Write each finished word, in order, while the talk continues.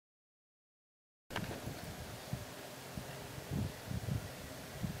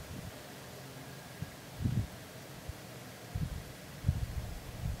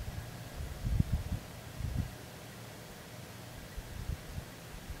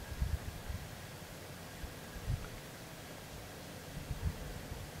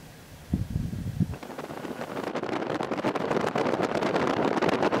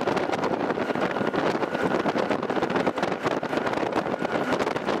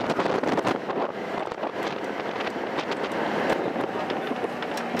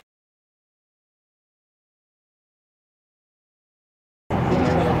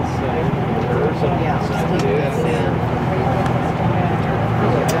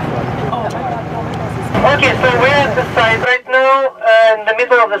Okay, so we're at the site right now, in the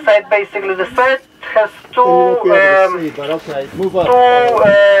middle of the site basically. The site has two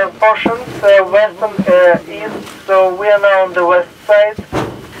portions, west and east, so we are now on the west side.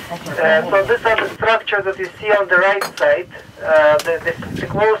 So these are the structures that you see on the right side. The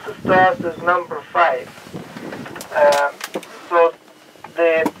closest to us is number 5. So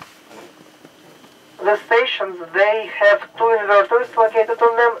the stations, they have 2 inverters located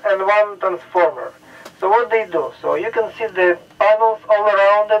on them and 1 transformer. So what they do, so you can see the panels all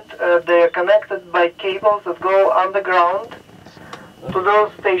around it, they are connected by cables that go underground to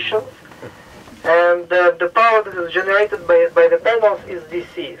those stations, and the power that is generated by the panels is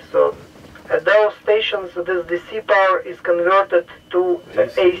DC. So at those stations, this DC power is converted to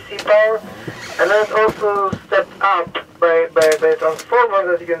AC power, and then it's also stepped up by a transformer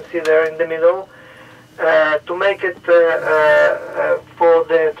that you can see there in the middle to make it for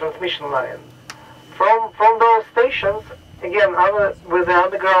the transmission line. From those stations, again, with the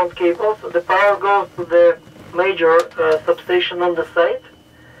underground cables, the power goes to the major substation on the site,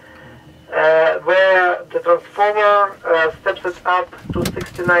 where the transformer steps it up to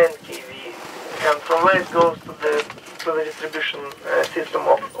 69 kV, and from there it goes to the distribution system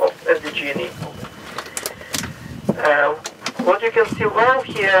of SDG&E. What you can see well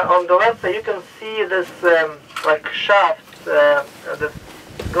here on the left side, you can see this like shafts that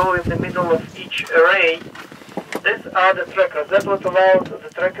go in the middle of each array. These are the trackers. That's what allows the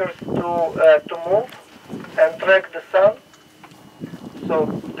trackers to move and track the sun. So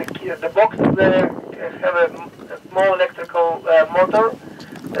the boxes there have a small electrical motor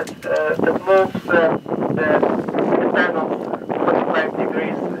that moves the panels 45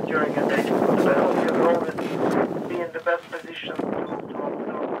 degrees during a day. So the panels can always be in the best position to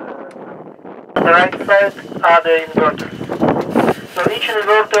observe the sun. On the right side are the inverters. So each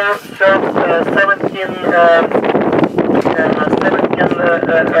inverter serves 17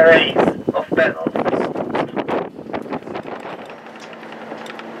 arrays of panels.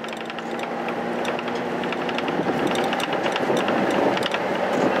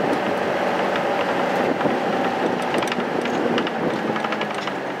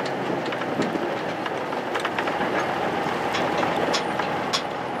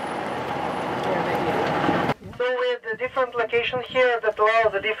 Different location here that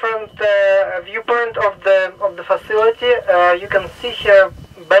allows a different viewpoint of the facility. You can see here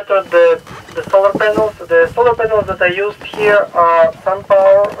better the solar panels. The solar panels that are used here are sun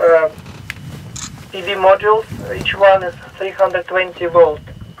power PV modules. Each one is 320 volt.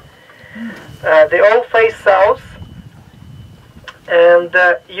 They all face south, and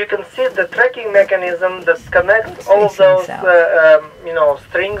you can see the tracking mechanism that connects all of those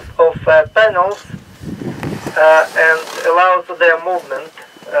strings of panels. And allows their movement,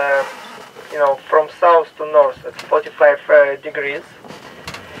 from south to north at 45 degrees.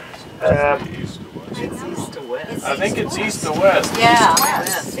 It's east to west. I think it's east to west. Yeah.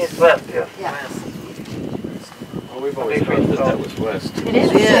 East-west, yes. Yeah. Well, we've always thought that was west. It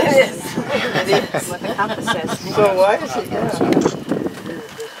is. It is. What the compass says. So why is it?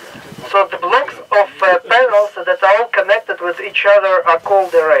 So the blocks of panels that are all connected with each other are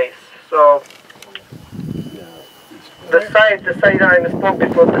called arrays. So the site I misspoke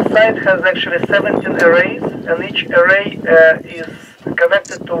before, the site has actually 17 arrays, and each array is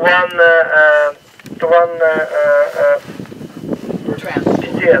connected to one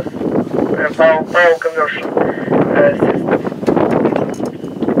PCS, power conversion system.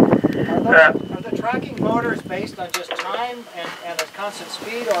 Are the tracking motors based on just time and a constant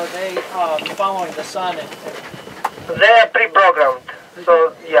speed, or are they following the sun? They are pre-programmed.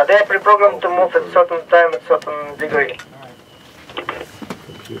 So yeah, they are pre-programmed to move at certain time, at certain degree.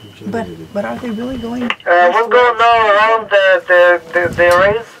 But are they really going? We'll go now around the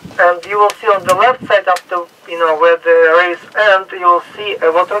arrays, and you will see on the left side, after where the arrays end, you will see a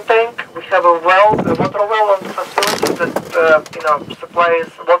water tank. We have a water well on the facility that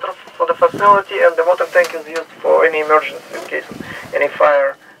supplies water for the facility, and the water tank is used for any emergency in case of any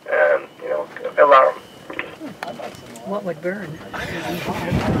fire, alarm. What would burn?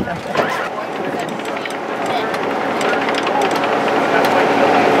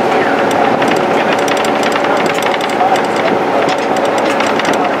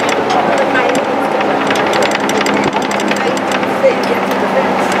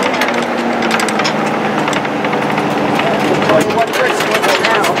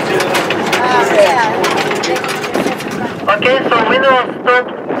 Okay, so we now stop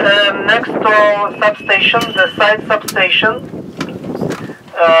next to substation, the site substation.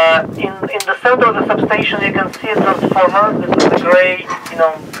 In the center of the substation, you can see a transformer. This is the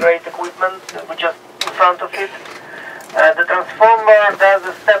great equipment. We just front of it. The transformer does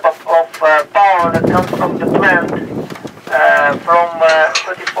a step up of power that comes from the plant from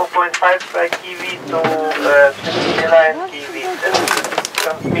 34.5 kV to 29 kV. That's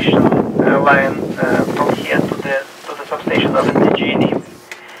transmission line from here to the substation of NRG.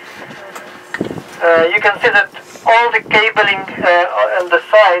 You can see that all the cabling on the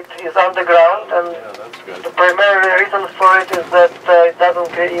site is underground, and the primary reason for it is that it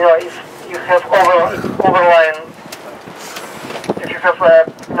doesn't, if you have overline, if you have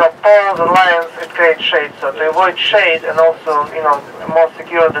poles and lines, it creates shade. So to avoid shade and also more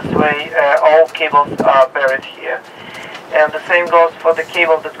secure this way, all cables are buried here. And the same goes for the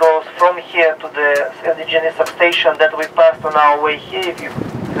cable that goes from here to the NRG substation that we passed on our way here. If you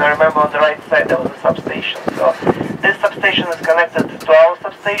remember, on the right side there was a substation. So this substation is connected to our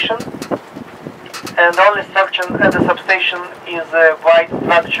substation, and the only structure at the substation is a white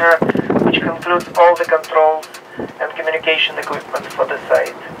structure which includes all the controls and communication equipment for the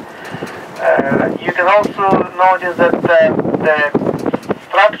site. You can also notice that the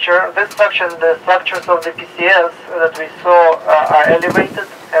structures of the PCS that we saw are elevated,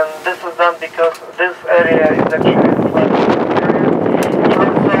 and this is done because this area is actually a flat area.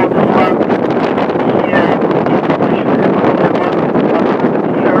 Also, the flat here,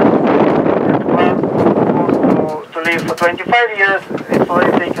 the plant supposed to live for 25 years. It's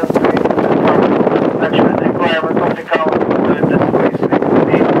already taken to actually the requirement of the count to do it this way, so it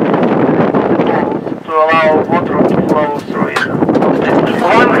need to allow water to flow through it.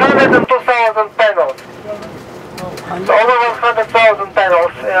 102,000 panels. So over 100,000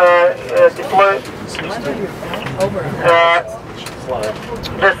 panels deployed.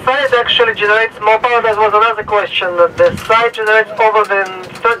 The site actually generates more power. That was another question. The site generates over than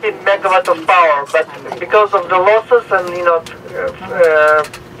 30 megawatt of power, but because of the losses and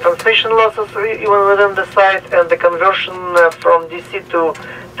transmission losses even within the site and the conversion from DC to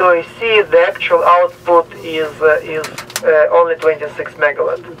AC, the actual output is only 26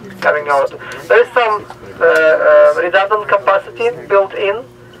 megawatt coming out. There is some redundant capacity built in.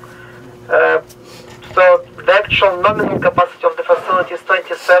 So the actual nominal capacity of the facility is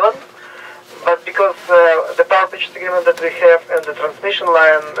 27, but because the power purchase agreement that we have and the transmission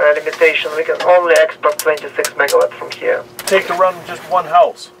line limitation, we can only export 26 megawatt from here. Take to run just one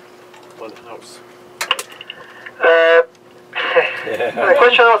house. One house. The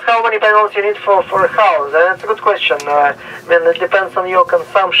question was how many panels you need for a house, and it's a good question. I mean, it depends on your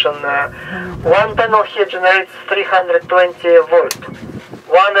consumption. One panel here generates 320 volt.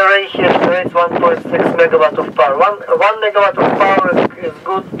 One array here generates 1.6 megawatt of power. One megawatt of power is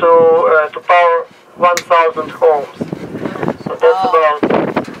good to power 1,000 homes. So that's about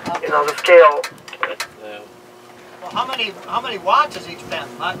the scale. Well, how many watts is each panel?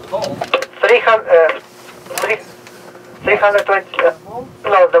 Not volt. 320.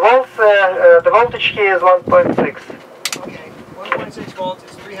 No, the voltage here is 1.6. Okay, 1.6 volts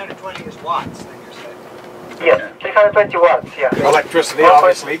is 320 is watts. Then you're saying. Yes, 320 watts. Yeah. Electricity,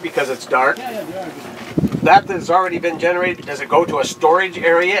 obviously, because it's dark. That has already been generated. Does it go to a storage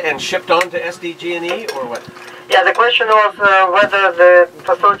area and shipped on to SDG&E, or what? Yeah, the question was whether the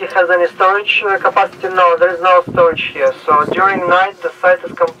facility has any storage capacity. No, there is no storage here. So during night, the site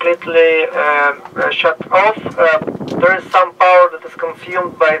is completely shut off. There is some power that is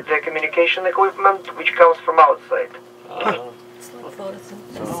consumed by the communication equipment, which comes from outside.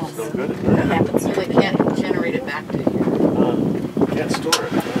 What happens if they can't generate it back to you? Can't store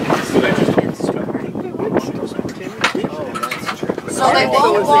it. So they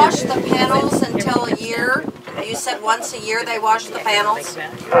won't wash the panels until a year? You said once a year they wash the panels?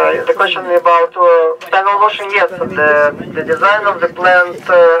 The question about panel washing, yes. The design of the plant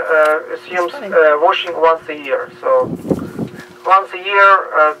assumes washing once a year. So once a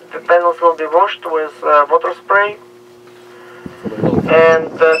year the panels will be washed with water spray. And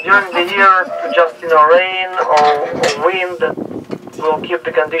during the year, just rain or wind will keep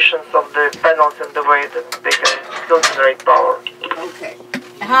the conditions of the panels in the way that they can still generate power. Okay.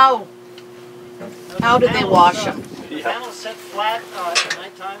 How do they wash them? The panels set flat at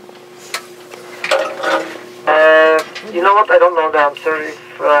nighttime? You know what? I don't know the answer.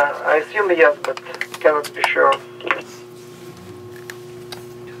 If, I assume yes, but cannot be sure.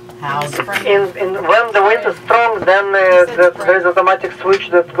 When the wind is strong, then there is automatic switch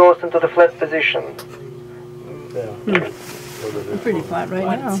that goes into the flat position. We're pretty flat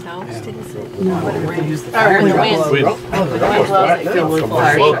right now. Snows, didn't it? No, When it rains. Or when the wind.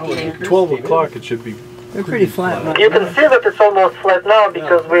 When 12 o'clock it should be. We're pretty flat right You now. can see that it's almost flat now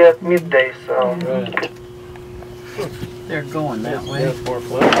because we're at midday. So They're going that way. More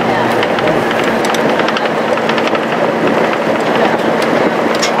flat. Bye.